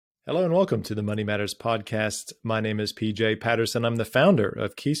Hello and welcome to the Money Matters podcast. My name is PJ Patterson. I'm the founder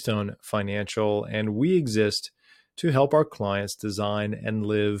of Keystone Financial, and we exist to help our clients design and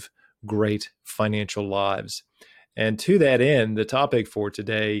live great financial lives. And to that end, the topic for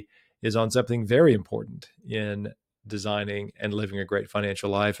today is on something very important in designing and living a great financial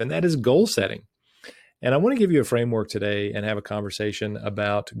life, and that is goal setting. And I want to give you a framework today and have a conversation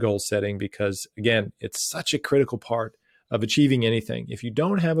about goal setting because, again, it's such a critical part of achieving anything. If you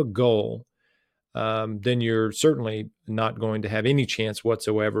don't have a goal, then you're certainly not going to have any chance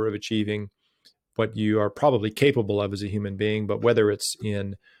whatsoever of achieving what you are probably capable of as a human being. But whether it's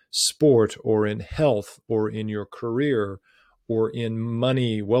in sport or in health or in your career or in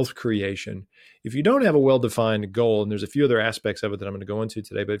money, wealth creation, if you don't have a well-defined goal, and there's a few other aspects of it that I'm going to go into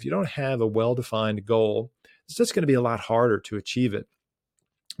today, but if you don't have a well-defined goal, it's just going to be a lot harder to achieve it.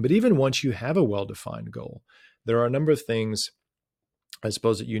 But even once you have a well-defined goal, there are a number of things, I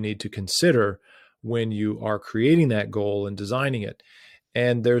suppose, that you need to consider when you are creating that goal and designing it.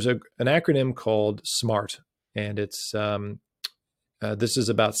 And there's an acronym called SMART, and it's this is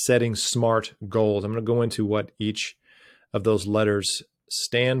about setting SMART goals. I'm going to go into what each of those letters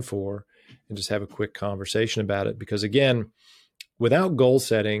stand for and just have a quick conversation about it. Because again, without goal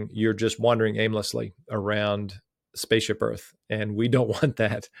setting, you're just wandering aimlessly around Spaceship Earth. And we don't want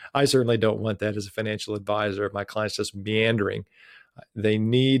that. I certainly don't want that as a financial advisor. If my clients just meandering, they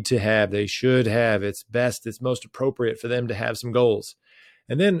should have, it's best, it's most appropriate for them to have some goals.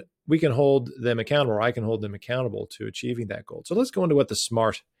 And then we can hold them accountable, or I can hold them accountable to achieving that goal. So let's go into what the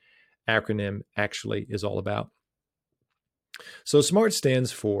SMART acronym actually is all about. So SMART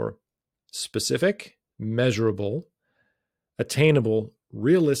stands for specific, measurable, attainable,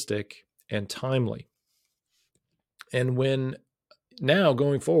 realistic, and timely. And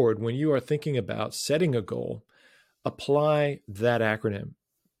going forward, when you are thinking about setting a goal, apply that acronym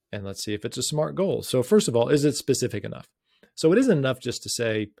and let's see if it's a SMART goal. So first of all, is it specific enough? So it isn't enough just to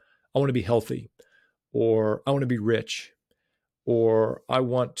say, I want to be healthy, or I want to be rich, or I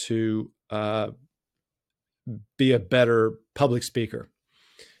want to be a better public speaker.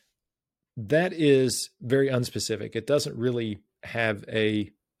 That is very unspecific. It doesn't really have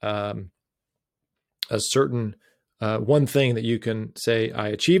a certain one thing that you can say, I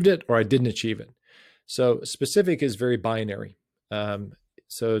achieved it or I didn't achieve it. So specific is very binary.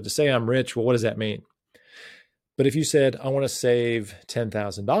 So to say I'm rich, well, what does that mean? But if you said, I want to save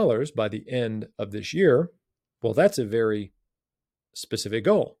 $10,000 by the end of this year, well, that's a very specific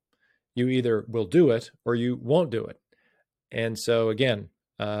goal. You either will do it or you won't do it. And so again,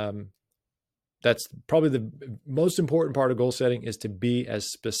 that's probably the most important part of goal setting, is to be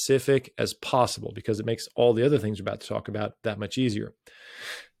as specific as possible, because it makes all the other things we're about to talk about that much easier.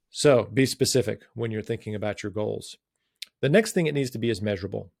 So be specific when you're thinking about your goals. The next thing it needs to be is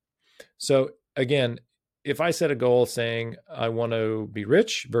measurable. So again, if I set a goal saying I want to be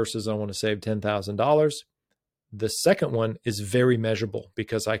rich versus I want to save $10,000, the second one is very measurable,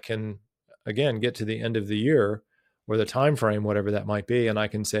 because I can, again, get to the end of the year or the time frame, whatever that might be, and I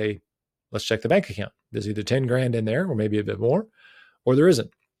can say, let's check the bank account. There's either 10 grand in there or maybe a bit more, or there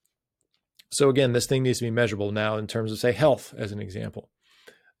isn't. So again, this thing needs to be measurable. Now, in terms of, say, health as an example,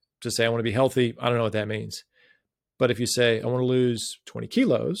 to say I want to be healthy, I don't know what that means. But if you say I want to lose 20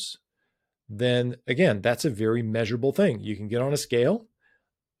 kilos, then again, that's a very measurable thing. You can get on a scale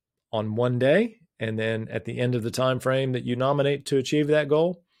on one day, and then at the end of the time frame that you nominate to achieve that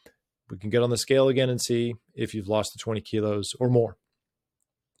goal, we can get on the scale again and see if you've lost the 20 kilos or more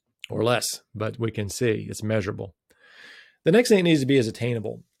or less, but we can see it's measurable. The next thing it needs to be is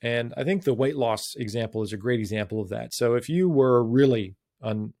attainable. And I think the weight loss example is a great example of that. So if you were really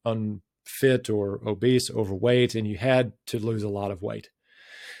unfit or obese, overweight, and you had to lose a lot of weight,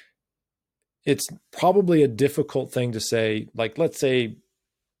 it's probably a difficult thing to say, like, let's say,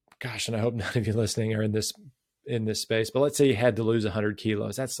 gosh, and I hope none of you listening are in this space, but let's say you had to lose 100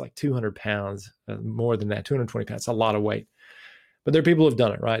 kilos. That's like 200 pounds, more than that, 220 pounds. That's a lot of weight. But there are people who have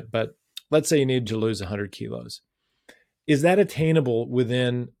done it, right? But let's say you need to lose 100 kilos. Is that attainable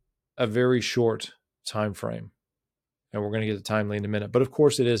within a very short time frame? And we're going to get to timely in a minute. But of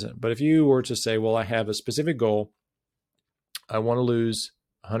course it isn't. But if you were to say, well, I have a specific goal, I want to lose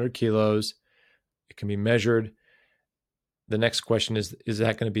 100 kilos, it can be measured. The next question is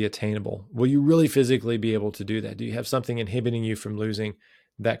that going to be attainable? Will you really physically be able to do that? Do you have something inhibiting you from losing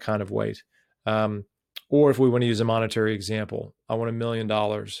that kind of weight? Or if we want to use a monetary example, I want $1 million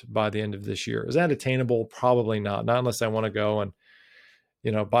by the end of this year. Is that attainable? Probably not. Not unless I want to go and,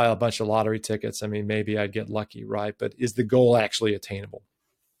 buy a bunch of lottery tickets. I mean, maybe I'd get lucky, right? But is the goal actually attainable?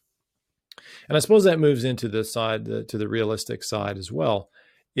 And I suppose that moves into the realistic side as well.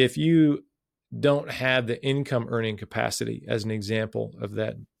 If you don't have the income earning capacity, as an example of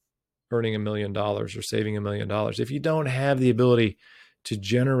that, earning $1 million or saving $1 million, if you don't have the ability to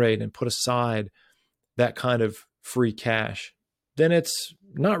generate and put aside that kind of free cash, then it's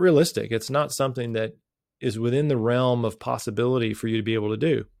not realistic. It's not something that is within the realm of possibility for you to be able to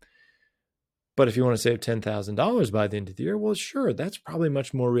do. But if you want to save $10,000 by the end of the year, well, sure, that's probably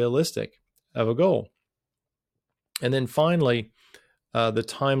much more realistic of a goal. And then finally, the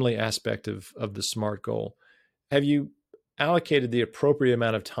timely aspect of the SMART goal. Have you allocated the appropriate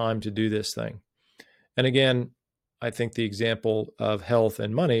amount of time to do this thing? And again, I think the example of health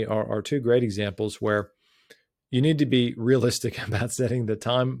and money are two great examples where you need to be realistic about setting the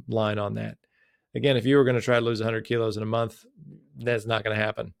timeline on that. Again, if you were going to try to lose 100 kilos in a month, that's not going to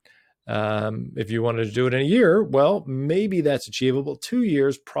happen. If you wanted to do it in a year, well, maybe that's achievable. 2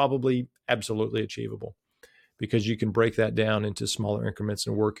 years, probably absolutely achievable, because you can break that down into smaller increments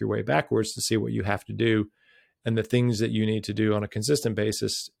and work your way backwards to see what you have to do and the things that you need to do on a consistent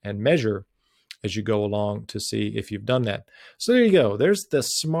basis and measure as you go along to see if you've done that. So there you go. There's the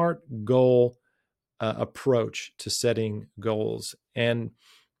SMART goal approach to setting goals. And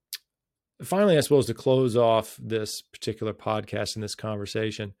finally, I suppose, to close off this particular podcast and this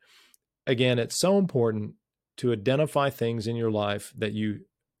conversation, again, it's so important to identify things in your life that you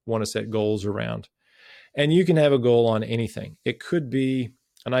want to set goals around. And you can have a goal on anything. It could be,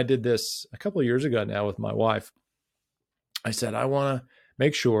 and I did this a couple of years ago now with my wife. I said, I want to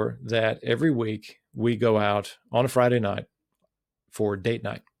make sure that every week we go out on a Friday night for date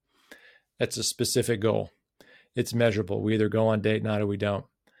night. That's a specific goal. It's measurable. We either go on date night or we don't.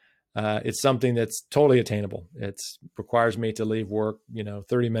 It's something that's totally attainable. It requires me to leave work,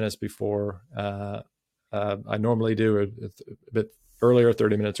 30 minutes before. I normally do a bit earlier,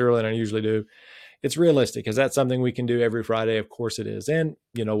 30 minutes earlier than I usually do. It's realistic. Is that something we can do every Friday? Of course it is. And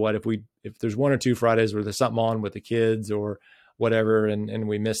you know what, if there's 1 or 2 Fridays where there's something on with the kids or whatever, and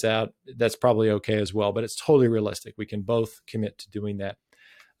we miss out, that's probably okay as well. But it's totally realistic. We can both commit to doing that.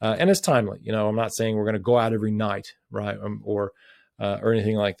 And it's timely. I'm not saying we're going to go out every night, right? Or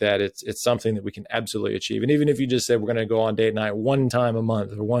anything like that. It's something that we can absolutely achieve. And even if you just said we're going to go on date night one time a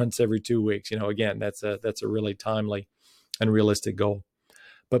month or once every 2 weeks, again, that's a really timely and realistic goal.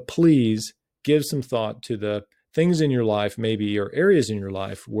 But please give some thought to the things in your life, maybe, or areas in your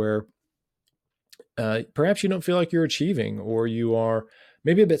life where perhaps you don't feel like you're achieving, or you are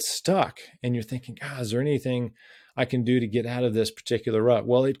maybe a bit stuck and you're thinking, is there anything I can do to get out of this particular rut?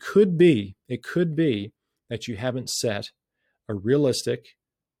 Well, it could be that you haven't set a realistic,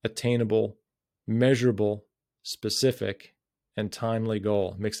 attainable, measurable, specific, and timely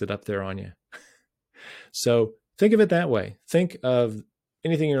goal. Mix it up there on you. So think of it that way. Think of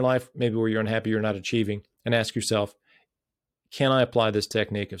anything in your life, maybe where you're unhappy, you're not achieving, and ask yourself, can I apply this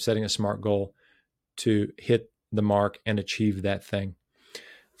technique of setting a SMART goal to hit the mark and achieve that thing?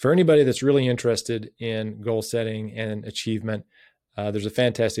 For anybody that's really interested in goal setting and achievement, there's a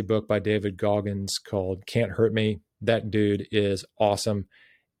fantastic book by David Goggins called Can't Hurt Me. That dude is awesome.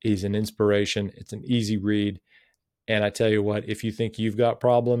 He's an inspiration. It's an easy read. And I tell you what, if you think you've got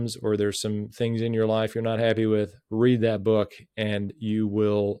problems or there's some things in your life you're not happy with, read that book and you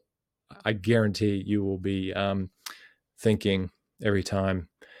will, I guarantee you will be thinking every time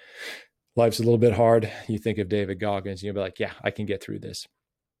life's a little bit hard, you think of David Goggins and you'll be like, yeah, I can get through this.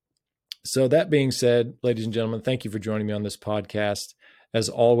 So that being said, ladies and gentlemen, thank you for joining me on this podcast. As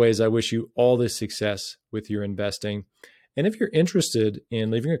always, I wish you all the success with your investing. And if you're interested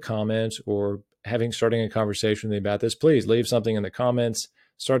in leaving a comment or starting a conversation with me about this, please leave something in the comments.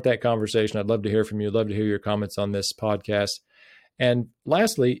 Start that conversation. I'd love to hear from you. I'd love to hear your comments on this podcast. And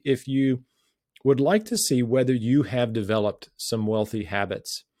lastly, if you would like to see whether you have developed some wealthy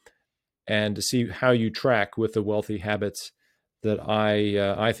habits and to see how you track with the wealthy habits that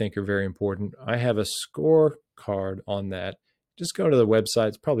I think are very important, I have a scorecard on that. Just go to the website.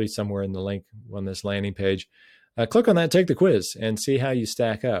 It's probably somewhere in the link on this landing page. Click on that, take the quiz, and see how you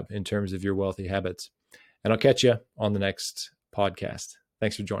stack up in terms of your wealthy habits. And I'll catch you on the next podcast.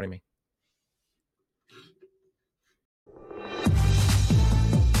 Thanks for joining me.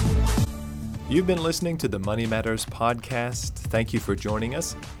 You've been listening to the Money Matters podcast. Thank you for joining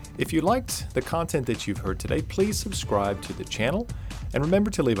us. If you liked the content that you've heard today, please subscribe to the channel and remember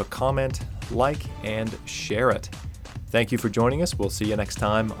to leave a comment, like, and share it. Thank you for joining us. We'll see you next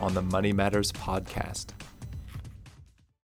time on the Money Matters podcast.